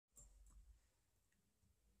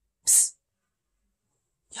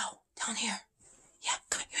down here. Yeah,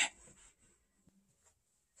 come here.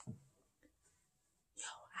 Yo,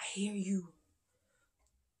 I hear you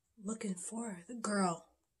looking for the girl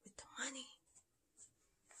with the money.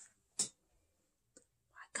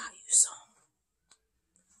 I got you some.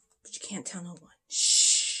 But you can't tell no one.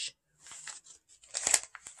 Shh.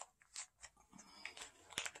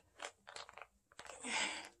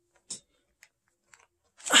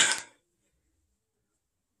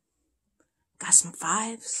 Got some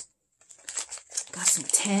 5s. Got some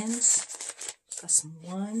 10s. Got some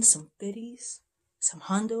 1s, some 50s, some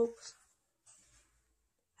hundos.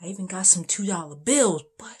 I even got some $2 bills,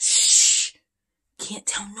 but shh. Can't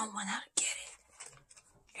tell no one how to get it.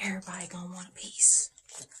 Everybody gonna want a piece.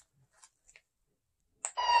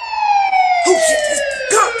 Oh shit!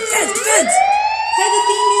 Go! Defense! Defense! Play the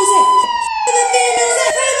theme music! Play the theme music!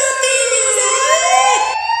 Play the theme music!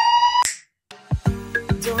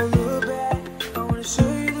 Don't look back. I wanna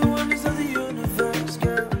show you the wonders of the universe,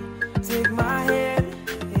 girl. Take my hand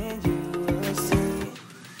and you will see.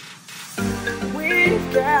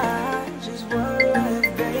 We've got just one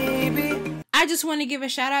life, baby. I just want to give a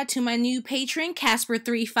shout out to my new patron,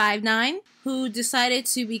 Casper359, who decided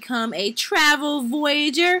to become a travel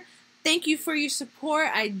voyager. Thank you for your support.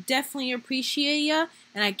 I definitely appreciate ya,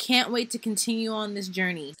 and I can't wait to continue on this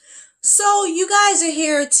journey. So you guys are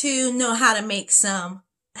here to know how to make some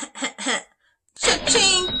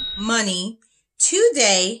cha-ching money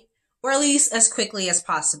today, or at least as quickly as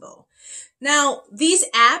possible. Now, these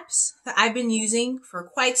apps that I've been using for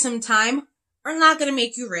quite some time are not going to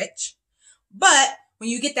make you rich. But when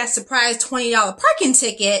you get that surprise $20 parking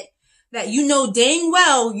ticket that you know dang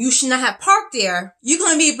well you should not have parked there, you're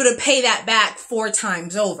going to be able to pay that back 4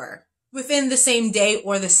 times over within the same day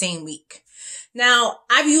or the same week. Now,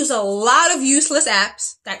 I've used a lot of useless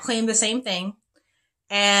apps that claim the same thing.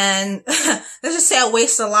 And let's just say I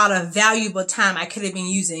wasted a lot of valuable time I could have been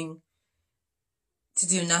using to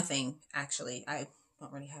do nothing, actually. I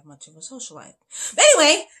don't really have much of a social life. But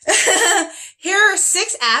anyway, here are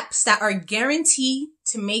 6 apps that are guaranteed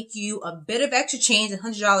to make you a bit of extra change,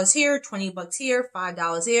 $100 here, $20 here,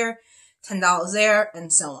 $5 here, $10 there,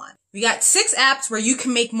 and so on. We got 6 apps where you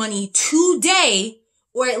can make money today,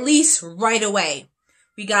 or at least right away.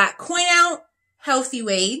 We got Coinout,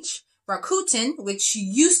 Healthywage, Rakuten, which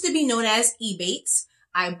used to be known as ebates,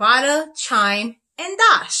 Ibotta, Chime, and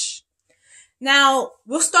Dosh. Now,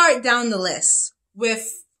 we'll start down the list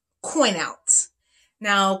with Coinout.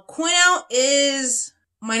 Now, Coinout is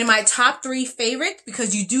one of my top 3 favorites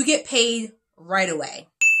because you do get paid right away.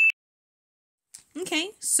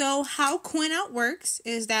 Okay, so how Coinout works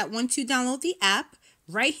is that once you download the app,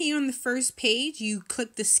 right here on the first page, you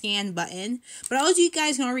click the scan button. But as you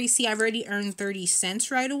guys can already see, I've already earned 30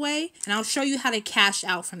 cents right away. And I'll show you how to cash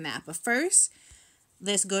out from that. But first,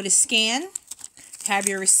 let's go to scan. Have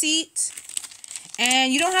your receipt.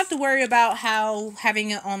 And you don't have to worry about how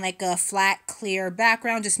having it on like a flat, clear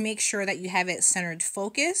background. Just make sure that you have it centered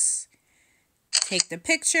focus. Take the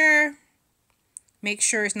picture. Make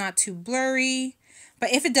sure it's not too blurry.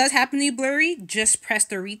 But if it does happen to be blurry, just press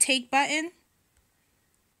the retake button.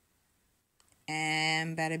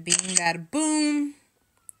 And bada bing, bada boom.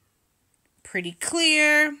 Pretty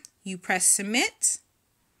clear. You press submit.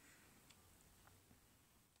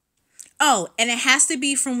 Oh, and it has to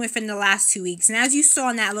be from within the last 2 weeks. And as you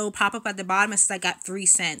saw in that little pop-up at the bottom, it says I got 3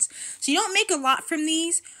 cents. So you don't make a lot from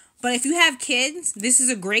these. But if you have kids, this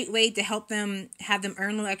is a great way to help them have them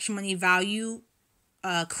earn a little extra money value.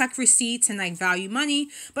 Collect receipts and like value money.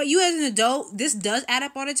 But you as an adult, this does add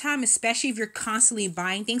up all the time, especially if you're constantly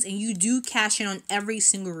buying things and you do cash in on every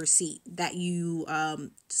single receipt that you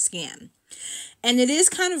scan. And it is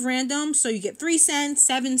kind of random, so you get 3 cents,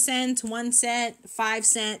 7 cents, 1 cent, 5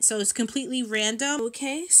 cents, so it's completely random.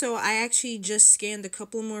 Okay, so I actually just scanned a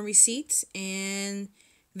couple more receipts, and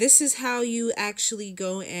this is how you actually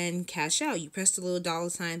go and cash out. You press the little dollar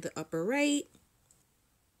sign at the upper right.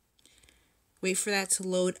 Wait for that to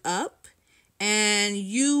load up. And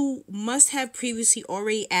you must have previously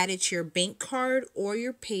already added your bank card or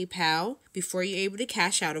your PayPal before you're able to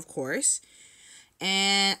cash out, of course.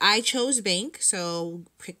 And I chose bank, so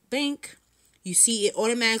pick bank. You see it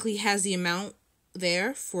automatically has the amount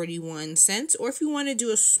there, 41 cents. Or if you want to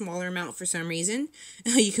do a smaller amount for some reason,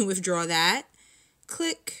 you can withdraw that.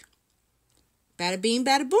 Click. Bada bing,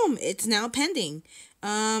 bada boom. It's now pending.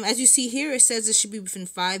 As you see here, it says it should be within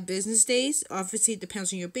 5 business days. Obviously, it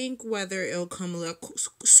depends on your bank, whether it'll come a little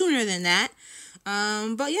sooner than that.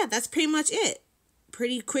 But yeah, that's pretty much it.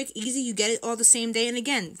 Pretty quick, easy. You get it all the same day. And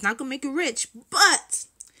again, it's not going to make you rich, but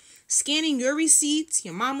scanning your receipts,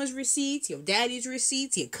 your mama's receipts, your daddy's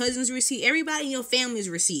receipts, your cousin's receipt, everybody in your family's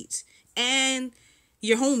receipts and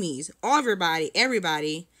your homies,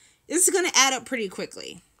 everybody, this is going to add up pretty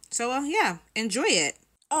quickly. So, yeah, enjoy it.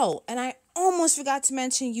 Oh, and I almost forgot to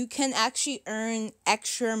mention, you can actually earn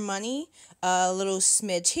extra money, a little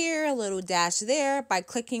smidge here, a little dash there, by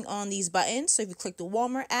clicking on these buttons. So if you click the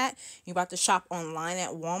Walmart app, you're about to shop online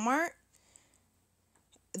at Walmart,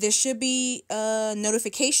 there should be a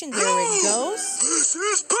notification. There it goes. This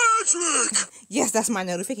is Patrick! Yes, that's my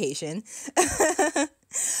notification.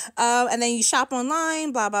 And then you shop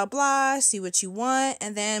online, blah, blah, blah, see what you want,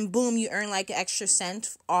 and then boom, you earn like an extra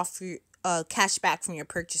cent off your cash back from your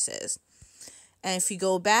purchases. And if you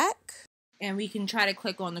go back, and we can try to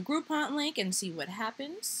click on the Groupon link and see what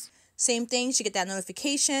happens. Same thing, you get that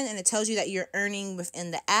notification, and it tells you that you're earning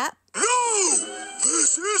within the app. Hello!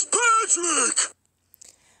 This is Patrick!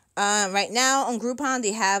 Right now on Groupon,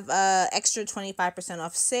 they have extra 25%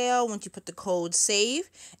 off sale once you put the code SAVE.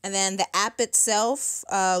 And then the app itself,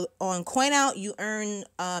 on Coinout, you earn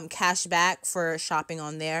cash back for shopping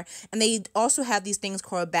on there. And they also have these things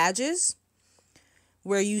called badges,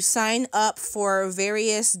 where you sign up for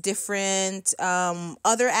various different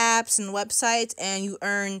other apps and websites, and you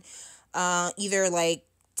earn either like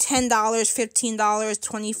 $10, $15,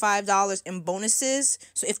 $25 in bonuses.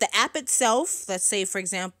 So if the app itself, let's say for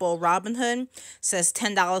example Robinhood says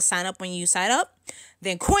 $10 sign up when you sign up,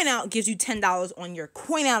 then Coinout gives you $10 on your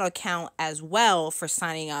Coinout account as well for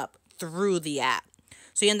signing up through the app.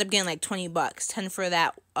 So you end up getting like $20, 10 for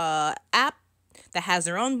that app that has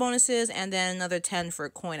their own bonuses, and then another 10 for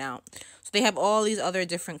Coinout. So they have all these other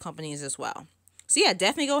different companies as well. So yeah,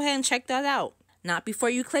 definitely go ahead and check that out. Not before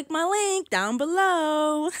you click my link down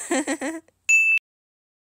below.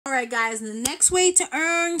 Alright guys, the next way to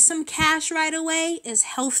earn some cash right away is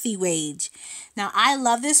Healthywage. Now I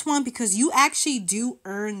love this one because you actually do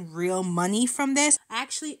earn real money from this. I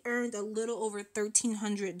actually earned a little over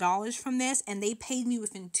 $1,300 from this, and they paid me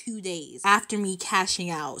within 2 days after me cashing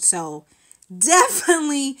out. So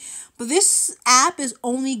definitely, but this app is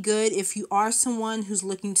only good if you are someone who's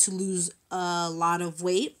looking to lose a lot of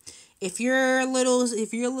weight. If you're a little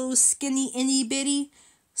skinny itty bitty,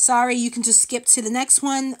 sorry, you can just skip to the next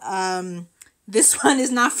one. This one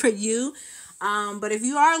is not for you. But if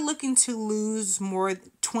you are looking to lose more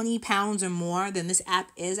 20 pounds or more, then this app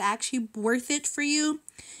is actually worth it for you.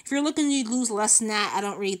 If you're looking to lose less than that, I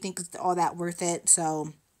don't really think it's all that worth it.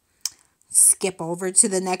 So skip over to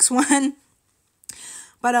the next one.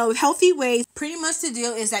 But with Healthywage, pretty much the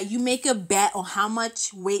deal is that you make a bet on how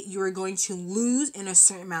much weight you are going to lose in a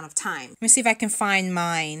certain amount of time. Let me see if I can find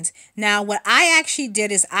mine. Now, what I actually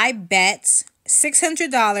did is I bet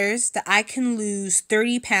 $600 that I can lose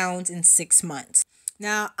 30 pounds in 6 months.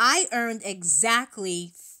 Now, I earned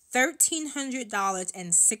exactly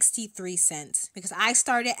 $1,300.63 because I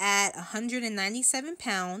started at 197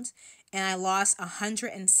 pounds. And I lost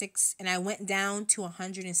 106, and I went down to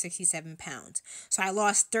 167 pounds. So I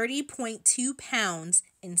lost 30.2 pounds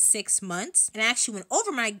in 6 months. And I actually went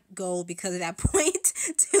over my goal because of that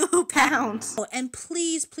 0.2 pounds. Oh, and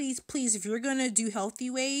please, please, please, if you're going to do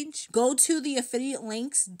Healthywage, go to the affiliate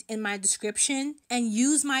links in my description and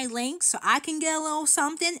use my link so I can get a little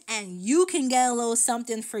something and you can get a little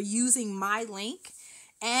something for using my link.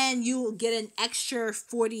 And you will get an extra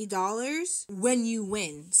 $40 when you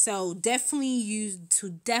win. So definitely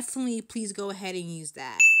please go ahead and use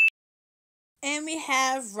that. And we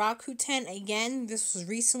have Rakuten again. This was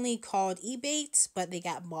recently called ebates, but they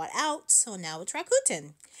got bought out, so now it's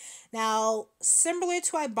Rakuten. Now, similar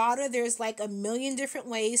to Ibotta, there's like a million different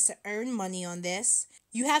ways to earn money on this.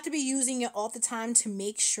 You have to be using it all the time to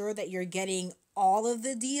make sure that you're getting all of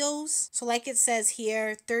the deals. So like it says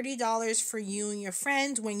here, $30 for you and your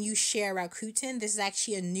friends when you share Rakuten. This is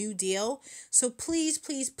actually a new deal. So please,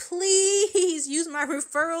 please, please use my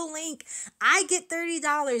referral link. I get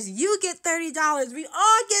 $30. You get $30. We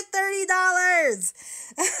all get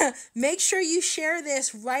 $30. Make sure you share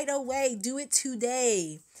this right away. Do it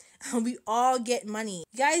today. We all get money.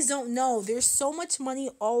 You guys don't know, there's so much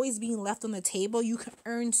money always being left on the table. You can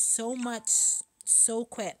earn so much so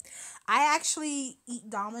quick. I actually eat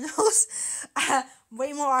Domino's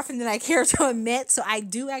way more often than I care to admit. So I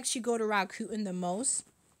do actually go to Rakuten the most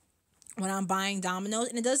when I'm buying Domino's.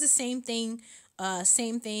 And it does the same thing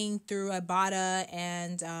through Ibotta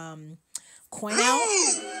and Coinout.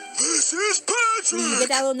 This is Patrick! You get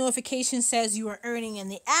that little notification says you are earning in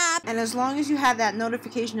the app. And as long as you have that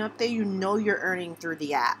notification up there, you know you're earning through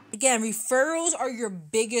the app. Again, referrals are your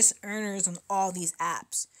biggest earners on all these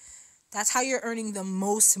apps. That's how you're earning the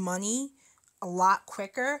most money a lot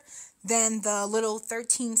quicker than the little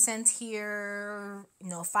 13 cents here,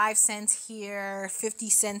 5 cents here, 50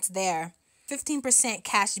 cents there. 15%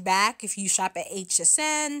 cash back if you shop at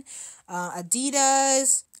HSN,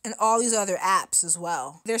 Adidas, and all these other apps as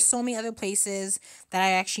well. There's so many other places that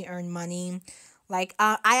I actually earn money. Like,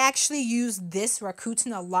 I actually use this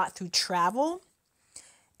Rakuten a lot through travel.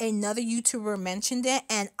 Another YouTuber mentioned it,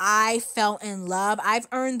 and I fell in love. I've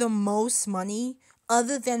earned the most money,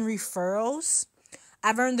 other than referrals.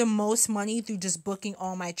 I've earned the most money through just booking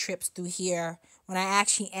all my trips through here when I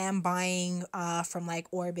actually am buying from like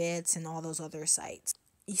WEBITES and all those other sites.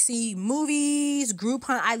 You see, movies,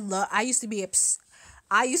 Groupon. I used to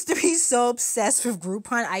be so obsessed with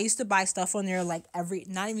Groupon. I used to buy stuff on there like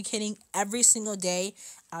not even kidding, every single day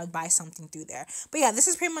I would buy something through there. But yeah, this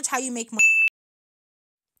is pretty much how you make money.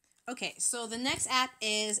 Okay, so the next app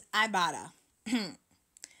is Ibotta.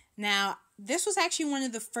 Now, this was actually one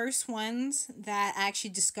of the first ones that I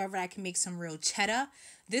actually discovered I can make some real cheddar.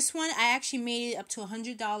 This one, I actually made it up to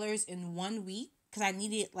 $100 in 1 week because I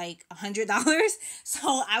needed like $100.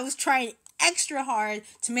 So I was trying extra hard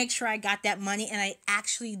to make sure I got that money, and I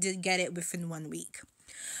actually did get it within 1 week.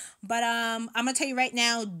 But I'm going to tell you right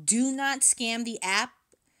now, do not scam the app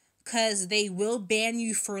because they will ban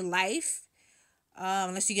you for life.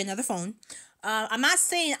 Unless you get another phone. I'm not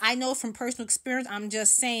saying I know from personal experience. I'm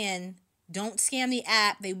just saying don't scam the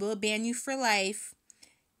app. They will ban you for life.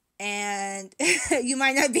 And you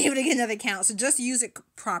might not be able to get another account. So just use it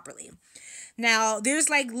properly. Now, there's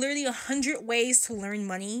like literally 100 ways to learn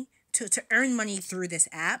money, to earn money through this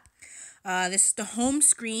app. This is the home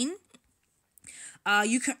screen.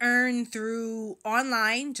 You can earn through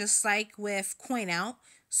online, just like with Coinout.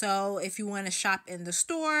 So if you want to shop in the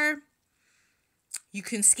store, you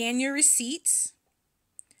can scan your receipts.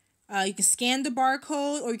 You can scan the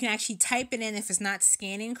barcode, or you can actually type it in if it's not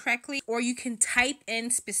scanning correctly. Or you can type in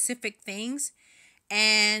specific things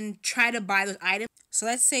and try to buy those items. So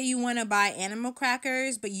let's say you want to buy animal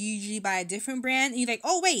crackers, but you usually buy a different brand. And you're like,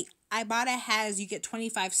 oh wait, Ibotta has, you get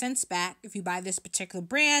 25 cents back if you buy this particular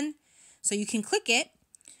brand. So you can click it.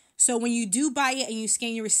 So when you do buy it and you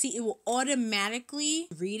scan your receipt, it will automatically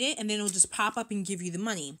read it, and then it'll just pop up and give you the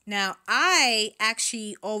money. Now, I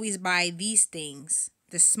actually always buy these things.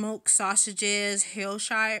 The smoked sausages,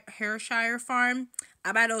 Hairshire Farm.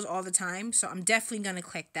 I buy those all the time, so I'm definitely going to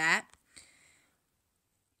click that.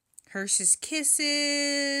 Hershey's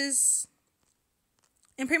Kisses.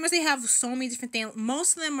 And pretty much they have so many different things.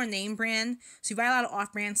 Most of them are name brand. So if you buy a lot of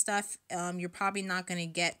off-brand stuff, you're probably not going to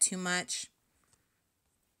get too much.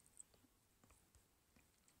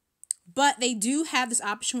 But they do have this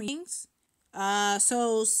option.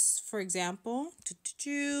 So for example,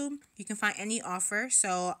 you can find any offer.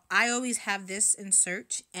 So I always have this in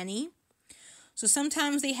search, any. So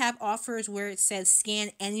sometimes they have offers where it says scan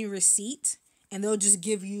any receipt, and they'll just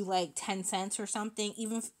give you like 10 cents or something,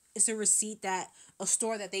 even if it's a receipt that a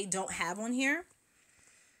store that they don't have on here.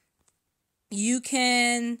 You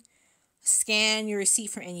can scan your receipt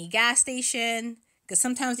for any gas station. Because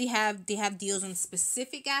sometimes they have deals on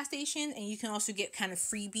specific gas stations, and you can also get kind of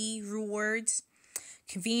freebie rewards.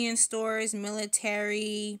 Convenience stores,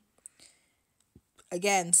 military.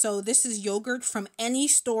 Again, so this is yogurt from any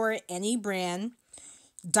store, any brand.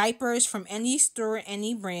 Diapers from any store,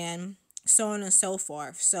 any brand. So on and so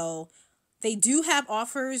forth. So they do have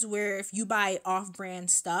offers where if you buy off-brand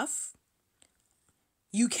stuff,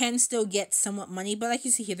 you can still get somewhat money. But like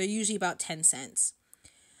you see here, they're usually about 10 cents.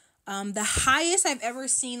 The highest I've ever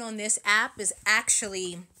seen on this app is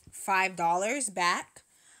actually $5 back.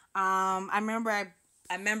 I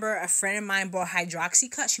remember a friend of mine bought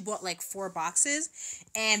Hydroxycut. She bought like 4 boxes,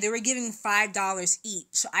 and they were giving $5 each.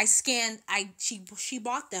 So she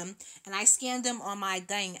bought them, and I scanned them on my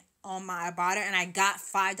Ibotta, and I got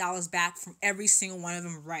 $5 back from every single one of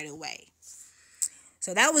them right away.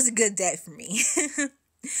 So that was a good day for me.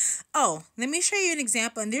 Oh, let me show you an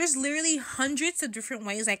example. And there's literally hundreds of different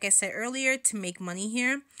ways, like I said earlier, to make money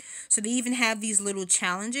here. So they even have these little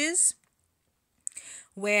challenges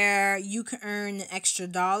where you can earn an extra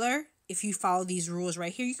 $1 if you follow these rules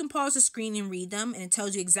right here. You can pause the screen and read them, and it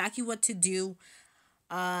tells you exactly what to do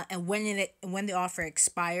and when the offer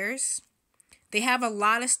expires. They have a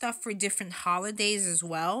lot of stuff for different holidays as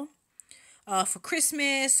well. For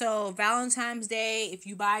Christmas, so Valentine's Day, if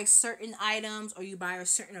you buy certain items or you buy a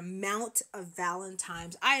certain amount of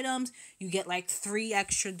Valentine's items, you get like $3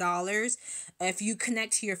 extra. If you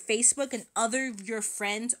connect to your Facebook and other of your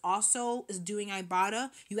friends also is doing Ibotta,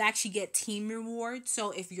 you actually get team rewards.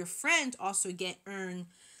 So if your friends also earn,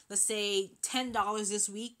 let's say $10 this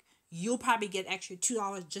week, you'll probably get extra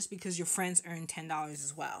 $2 just because your friends earn $10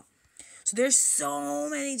 as well. So there's so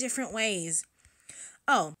many different ways.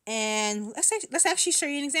 Oh, and let's actually show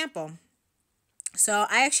you an example. So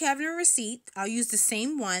I actually have a receipt. I'll use the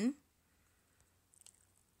same one.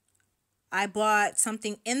 I bought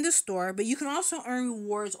something in the store, but you can also earn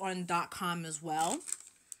rewards on .com as well.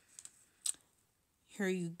 Here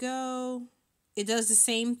you go. It does the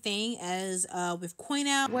same thing as with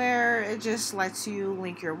Coinout, where it just lets you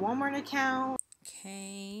link your Walmart account.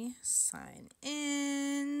 Okay, sign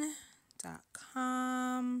in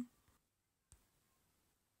 .com.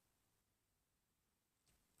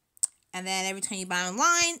 And then every time you buy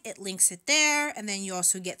online, it links it there. And then you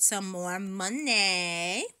also get some more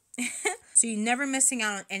money. So you're never missing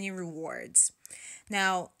out on any rewards.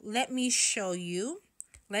 Now, let me show you.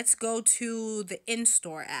 Let's go to the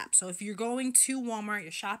in-store app. So if you're going to Walmart,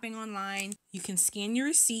 you're shopping online, you can scan your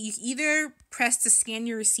receipt. You can either press the scan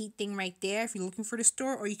your receipt thing right there if you're looking for the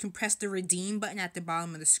store, or you can press the redeem button at the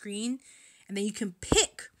bottom of the screen. And then you can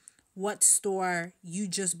pick what store you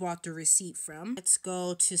just bought the receipt from. Let's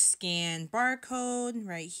go to scan barcode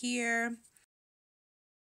right here.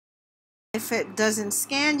 If it doesn't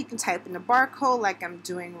scan, you can type in the barcode like I'm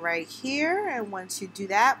doing right here. And once you do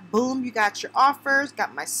that, boom, you got your offers.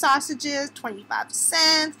 Got my sausages, 25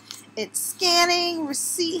 cents. It's scanning.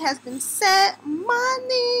 Receipt has been set.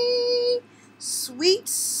 Money. Sweet,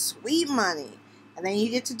 sweet money. And then you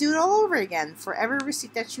get to do it all over again for every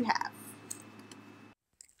receipt that you have.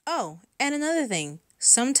 Oh, and another thing.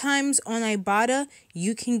 Sometimes on Ibotta,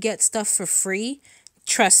 you can get stuff for free.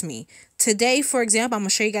 Trust me. Today, for example, I'm going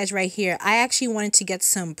to show you guys right here. I actually wanted to get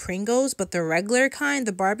some Pringles, but the regular kind,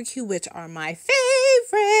 the barbecue, which are my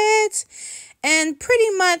favorites. And pretty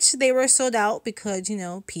much they were sold out because, you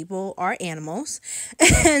know, people are animals.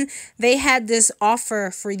 And they had this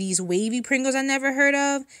offer for these wavy Pringles I never heard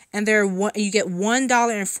of. And you get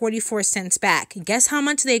 $1.44 back. Guess how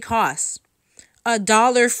much they cost?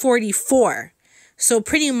 $1.44. So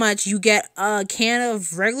pretty much you get a can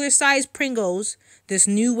of regular size Pringles, this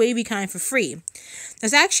new wavy kind, for free.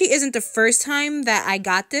 This actually isn't the first time that I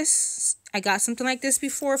got this. I got something like this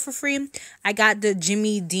before for free. I got the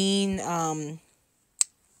Jimmy Dean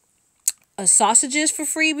sausages for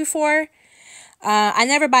free before. I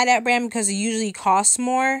never buy that brand because it usually costs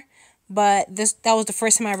more. But that was the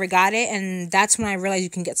first time I ever got it. And that's when I realized you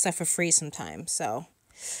can get stuff for free sometimes. So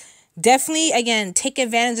definitely, again, take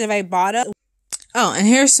advantage of Ibotta. Oh, and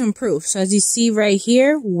here's some proof. So as you see right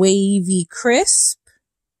here, wavy crisp.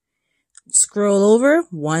 Scroll over,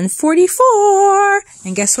 144.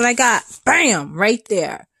 And guess what I got? Bam! Right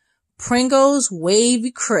there. Pringles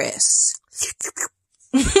wavy crisp.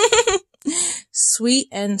 Sweet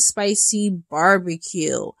and spicy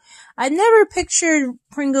barbecue. I never pictured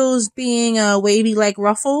Pringles being wavy like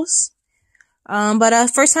Ruffles. But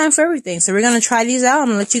first time for everything. So we're going to try these out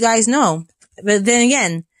and let you guys know. But then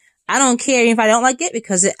again, I don't care if I don't like it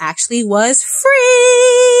because it actually was free.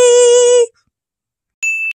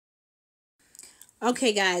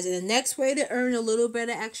 Okay, guys, and the next way to earn a little bit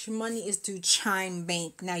of extra money is through Chime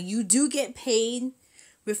Bank. Now, you do get paid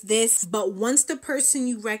with this, but once the person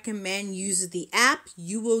you recommend uses the app,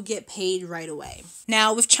 you will get paid right away.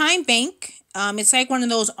 Now, with Chime Bank, it's like one of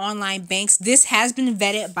those online banks. This has been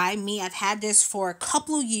vetted by me. I've had this for a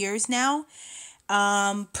couple of years now.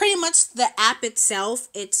 Pretty much the app itself,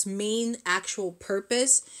 its main actual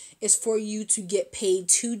purpose is for you to get paid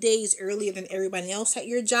 2 days earlier than everybody else at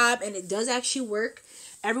your job. And it does actually work.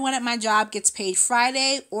 Everyone at my job gets paid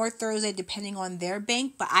Friday or Thursday, depending on their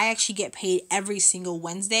bank. But I actually get paid every single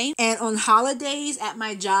Wednesday. And on holidays at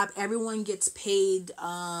my job, everyone gets paid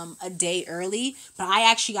a day early. But I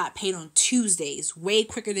actually got paid on Tuesdays, way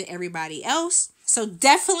quicker than everybody else. So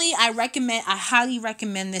definitely, I highly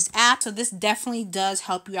recommend this app. So this definitely does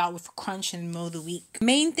help you out with crunch and mow the week.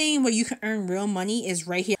 Main thing where you can earn real money is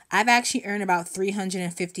right here. I've actually earned about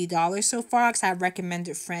 $350 so far because I've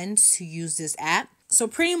recommended friends to use this app. So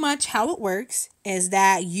pretty much how it works is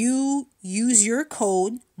that you use your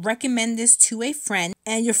code, recommend this to a friend,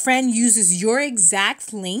 and your friend uses your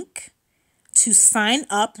exact link to sign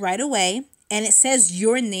up right away. And it says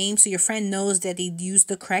your name so your friend knows that they used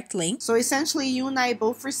the correct link. So essentially, you and I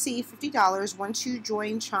both receive $50 once you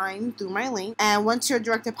join Chime through my link. And once your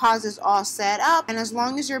direct deposit is all set up, and as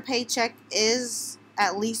long as your paycheck is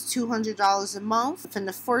at least $200 a month, within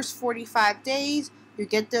the first 45 days, you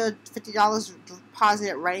get the $50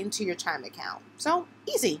 deposited right into your Chime account. So,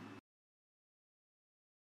 easy.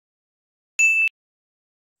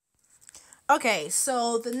 Okay,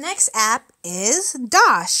 so the next app is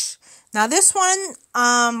Dosh. Now this one,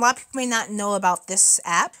 a lot of people may not know about this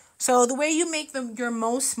app. So the way you make your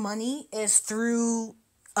most money is through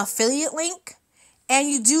affiliate link. And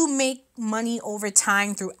you do make money over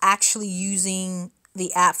time through actually using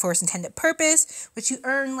the app for its intended purpose, which you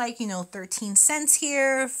earn like, 13 cents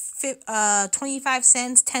here, 25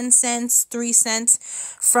 cents, 10 cents, 3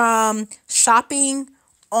 cents from shopping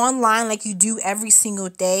online like you do every single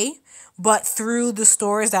day, but through the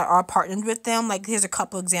stores that are partnered with them. Like here's a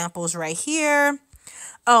couple examples right here.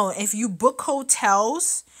 Oh, if you book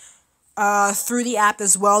hotels through the app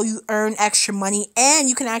as well, you earn extra money, and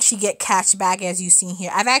you can actually get cash back, as you see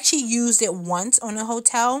here. I've actually used it once on a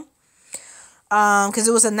hotel because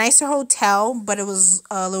it was a nicer hotel, but it was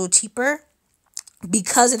a little cheaper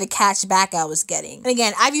because of the cash back I was getting. And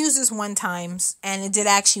again, I've used this one times and it did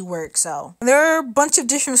actually work. So there are a bunch of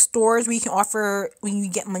different stores where you can offer when you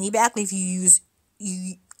get money back. Like if you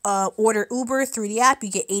order Uber through the app,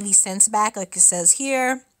 you get 80 cents back, like it says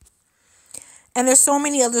here. And there's so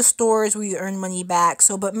many other stores where you earn money back.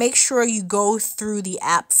 So, but make sure you go through the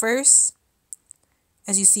app first.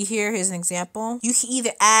 As you see here, here's an example. You can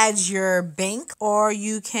either add your bank or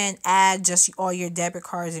you can add just all your debit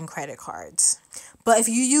cards and credit cards. But if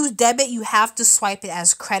you use debit, you have to swipe it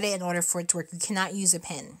as credit in order for it to work. You cannot use a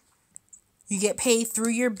PIN. You get paid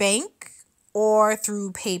through your bank or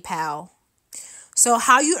through PayPal. So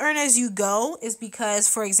how you earn as you go is because,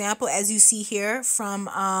 for example, as you see here from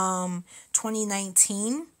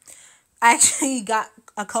 2019, I actually got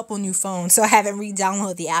a couple new phones, so I haven't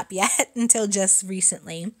re-downloaded the app yet until just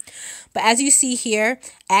recently. But as you see here,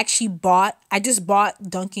 I just bought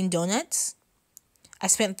Dunkin' Donuts. I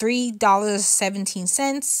spent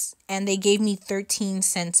 $3.17 and they gave me 13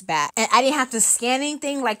 cents back. And I didn't have to scan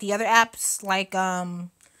anything like the other apps, like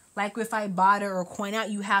with Ibotta or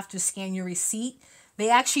Coinout. You have to scan your receipt. They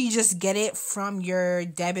actually just get it from your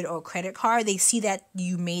debit or credit card. They see that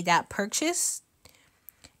you made that purchase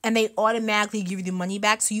and they automatically give you the money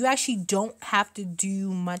back. So you actually don't have to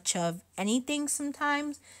do much of anything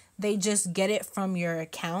sometimes. They just get it from your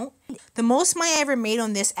account. The most money I ever made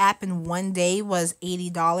on this app in one day was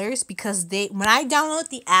 $80 because when I downloaded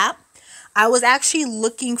the app, I was actually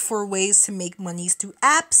looking for ways to make money through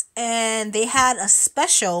apps, and they had a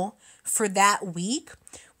special for that week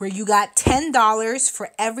where you got $10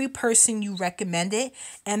 for every person you recommended,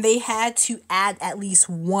 and they had to add at least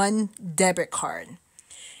one debit card.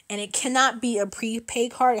 And it cannot be a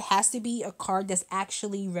prepaid card. It has to be a card that's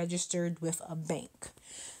actually registered with a bank.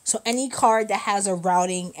 So any card that has a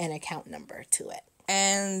routing and account number to it.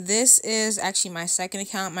 And this is actually my second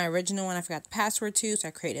account. My original one I forgot the password to, so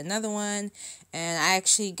I created another one. And I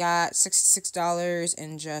actually got $66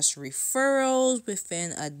 in just referrals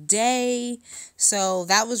within a day. So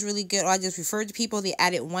that was really good. I just referred to people. They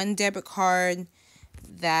added one debit card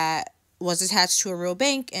that was attached to a real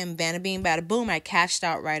bank, and bada bing, bada boom, I cashed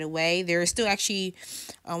out right away. There is still actually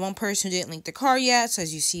one person who didn't link the card yet. So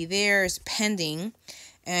as you see there, it's pending.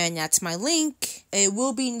 And that's my link. It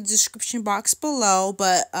will be in the description box below,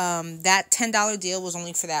 but that $10 deal was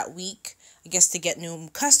only for that week, I guess, to get new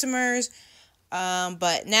customers.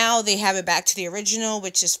 But now they have it back to the original,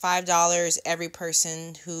 which is $5 every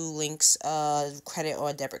person who links a credit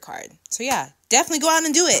or a debit card. So yeah, definitely go out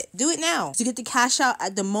and do it. Do it now. To get the cash out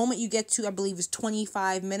at the moment you get to, I believe it's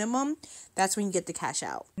 25 minimum. That's when you get the cash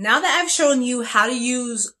out. Now that I've shown you how to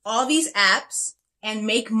use all these apps and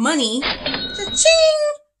make money, cha-ching,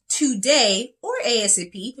 today or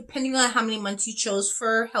ASAP, depending on how many months you chose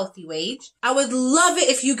for Healthywage, I would love it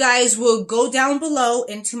if you guys will go down below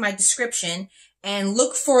into my description and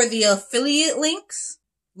look for the affiliate links.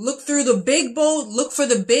 Look through the big bold, look for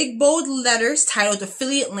the big bold letters titled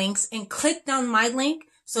affiliate links and click down my link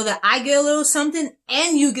so that I get a little something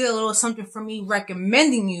and you get a little something from me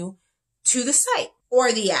recommending you to the site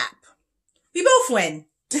or the app. We both win.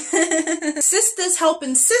 Sisters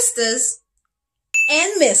helping sisters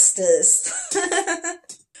and misters.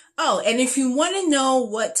 Oh, and if you want to know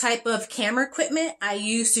what type of camera equipment I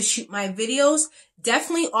use to shoot my videos,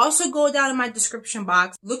 definitely also go down in my description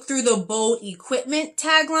box, look through the bold equipment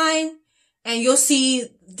tagline, and you'll see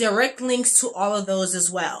direct links to all of those as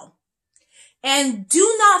well. And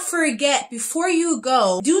do not forget, before you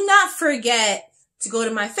go, do not forget to go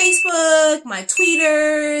to my Facebook, my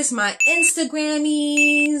Twitters, my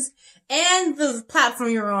Instagrammies, and the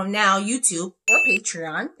platform you're on now, YouTube or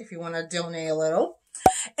Patreon, if you want to donate a little.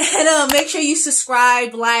 And make sure you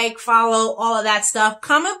subscribe, like, follow, all of that stuff.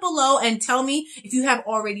 Comment below and tell me if you have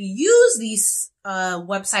already used these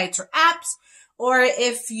websites or apps, or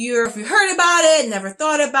if you heard about it, never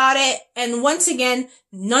thought about it. And once again,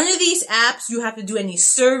 none of these apps you have to do any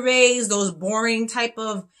surveys, those boring type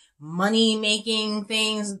of money making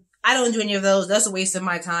things. I don't do any of those. That's a waste of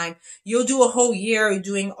my time. You'll do a whole year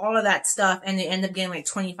doing all of that stuff and they end up getting like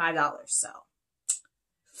 $25. So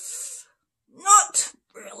not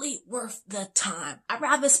really worth the time. I'd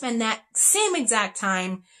rather spend that same exact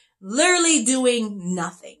time literally doing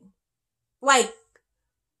nothing. Like,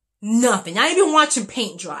 nothing. Not even watching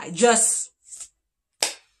paint dry. Just...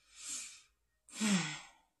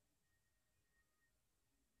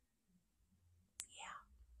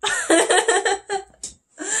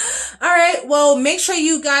 Alright, well, make sure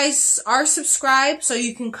you guys are subscribed so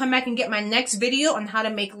you can come back and get my next video on how to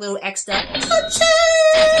make a little extra touching!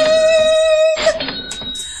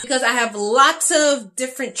 Because I have lots of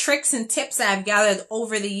different tricks and tips that I've gathered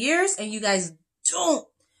over the years, and you guys don't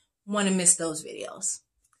want to miss those videos.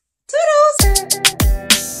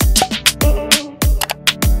 Toodles!